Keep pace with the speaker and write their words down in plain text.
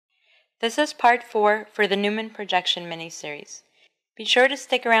This is part 4 for the Newman Projection mini-series. Be sure to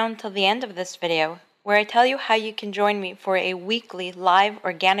stick around till the end of this video, where I tell you how you can join me for a weekly live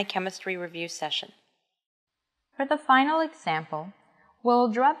organic chemistry review session. For the final example, we'll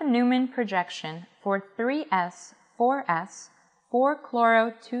draw the Newman projection for 3s, 4s,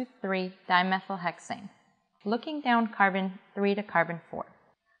 4-chloro-2,3-dimethylhexane, looking down carbon 3 to carbon 4.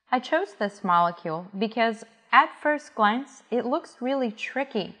 I chose this molecule because at first glance, it looks really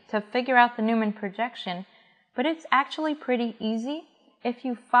tricky to figure out the Newman projection, but it's actually pretty easy if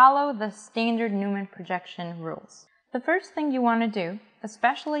you follow the standard Newman projection rules. The first thing you want to do,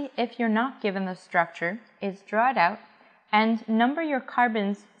 especially if you're not given the structure, is draw it out and number your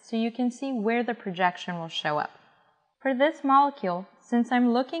carbons so you can see where the projection will show up. For this molecule, since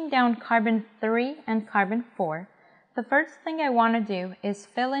I'm looking down carbon 3 and carbon 4, the first thing I want to do is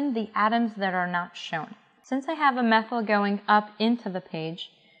fill in the atoms that are not shown. Since I have a methyl going up into the page,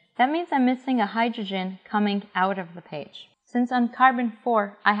 that means I'm missing a hydrogen coming out of the page. Since on carbon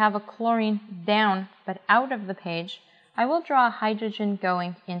 4 I have a chlorine down but out of the page, I will draw a hydrogen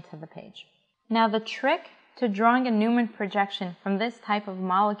going into the page. Now the trick to drawing a Newman projection from this type of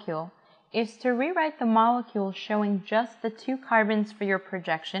molecule is to rewrite the molecule showing just the 2 carbons for your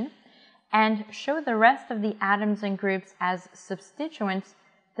projection and show the rest of the atoms and groups as substituents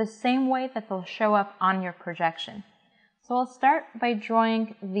the same way that they'll show up on your projection. So I'll start by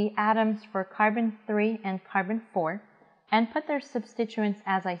drawing the atoms for carbon 3 and carbon 4 and put their substituents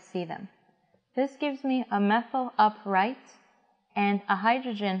as I see them. This gives me a methyl up right and a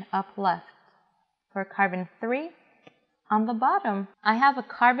hydrogen up left. For carbon 3, on the bottom I have a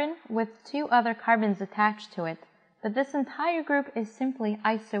carbon with 2 other carbons attached to it, but this entire group is simply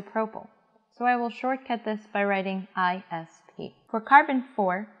isopropyl. So I will shortcut this by writing ISP. For carbon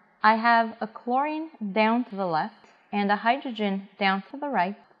 4, I have a chlorine down to the left and a hydrogen down to the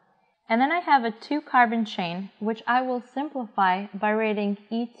right. And then I have a 2-carbon chain, which I will simplify by writing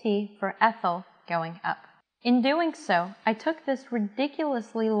ET for ethyl going up. In doing so, I took this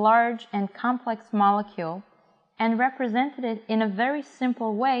ridiculously large and complex molecule and represented it in a very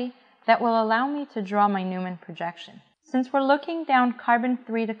simple way that will allow me to draw my Newman projection. Since we're looking down carbon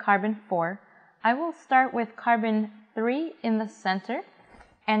 3 to carbon 4, I will start with carbon 3 in the center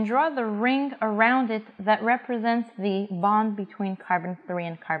and draw the ring around it that represents the bond between carbon 3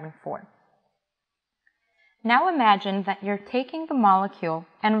 and carbon 4. Now imagine that you're taking the molecule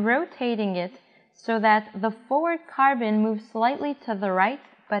and rotating it so that the forward carbon moves slightly to the right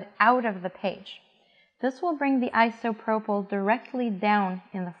but out of the page. This will bring the isopropyl directly down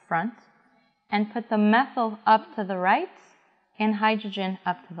in the front and put the methyl up to the right and hydrogen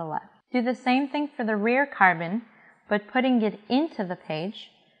up to the left. Do the same thing for the rear carbon, but putting it into the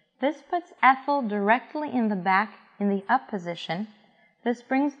page. This puts ethyl directly in the back in the up position. This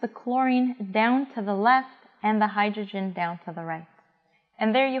brings the chlorine down to the left and the hydrogen down to the right.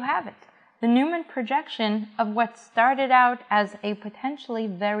 And there you have it, the Newman projection of what started out as a potentially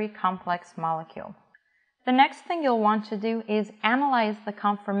very complex molecule. The next thing you'll want to do is analyze the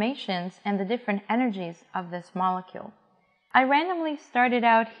conformations and the different energies of this molecule. I randomly started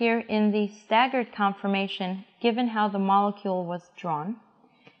out here in the staggered conformation given how the molecule was drawn.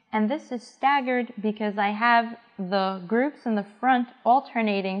 And this is staggered because I have the groups in the front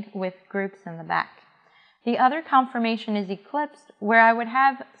alternating with groups in the back. The other conformation is eclipsed, where I would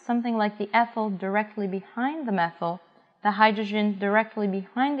have something like the ethyl directly behind the methyl, the hydrogen directly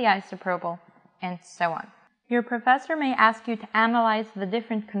behind the isopropyl, and so on. Your professor may ask you to analyze the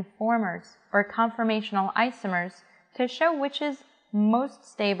different conformers or conformational isomers to show which is most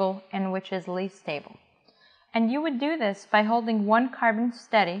stable and which is least stable. And you would do this by holding one carbon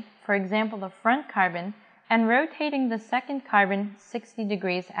steady, for example the front carbon, and rotating the second carbon 60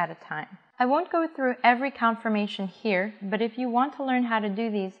 degrees at a time. I won't go through every conformation here, but if you want to learn how to do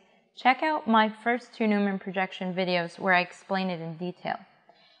these, check out my first 2 Newman projection videos where I explain it in detail.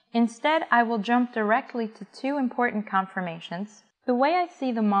 Instead, I will jump directly to 2 important conformations. The way I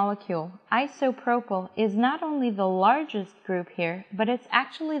see the molecule, isopropyl is not only the largest group here, but it's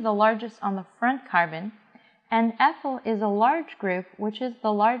actually the largest on the front carbon, and ethyl is a large group, which is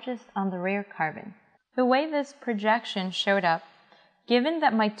the largest on the rear carbon. The way this projection showed up, given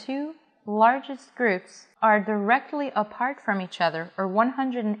that my 2 largest groups are directly apart from each other, or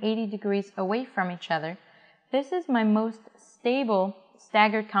 180 degrees away from each other, this is my most stable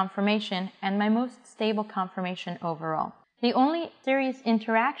staggered conformation and my most stable conformation overall. The only serious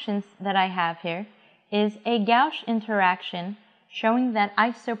interactions that I have here is a gauche interaction showing that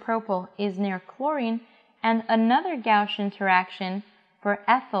isopropyl is near chlorine and another gauche interaction for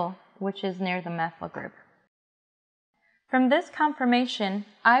ethyl, which is near the methyl group. From this conformation,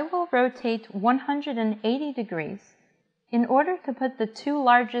 I will rotate 180 degrees in order to put the two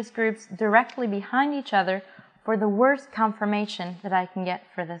largest groups directly behind each other for the worst conformation that I can get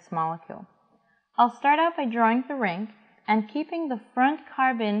for this molecule. I'll start out by drawing the ring and keeping the front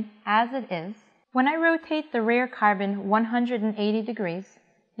carbon as it is. When I rotate the rear carbon 180 degrees,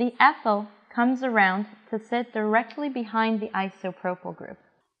 the ethyl comes around to sit directly behind the isopropyl group.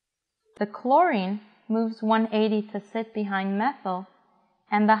 The chlorine moves 180 to sit behind methyl,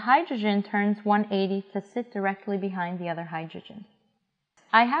 and the hydrogen turns 180 to sit directly behind the other hydrogen.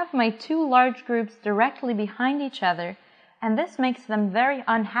 I have my two large groups directly behind each other, and this makes them very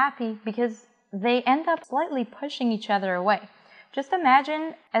unhappy because they end up slightly pushing each other away. Just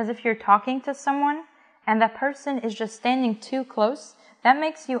imagine as if you're talking to someone and that person is just standing too close. That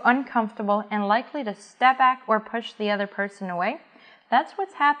makes you uncomfortable and likely to step back or push the other person away. That's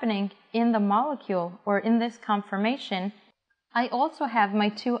what's happening in the molecule or in this conformation. I also have my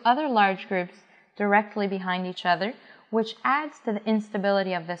two other large groups directly behind each other, which adds to the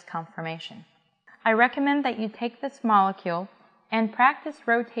instability of this conformation. I recommend that you take this molecule and practice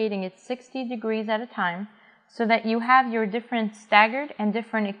rotating it 60 degrees at a time so that you have your different staggered and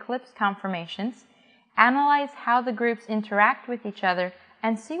different eclipse conformations. Analyze how the groups interact with each other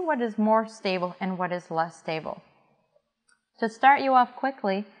and see what is more stable and what is less stable. To start you off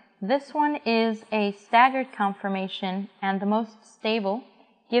quickly, this one is a staggered conformation and the most stable,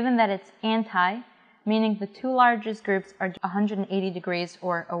 given that it's anti, meaning the two largest groups are 180 degrees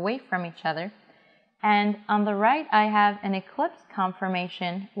or away from each other. And on the right, I have an eclipse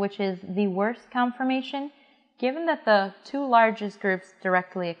conformation, which is the worst conformation, given that the two largest groups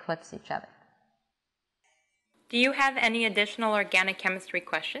directly eclipse each other. Do you have any additional organic chemistry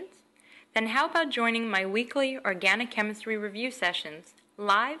questions? Then how about joining my weekly organic chemistry review sessions,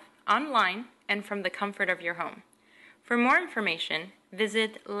 live, online, and from the comfort of your home? For more information,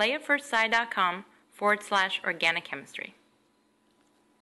 visit layatfirstsci.com/organic chemistry.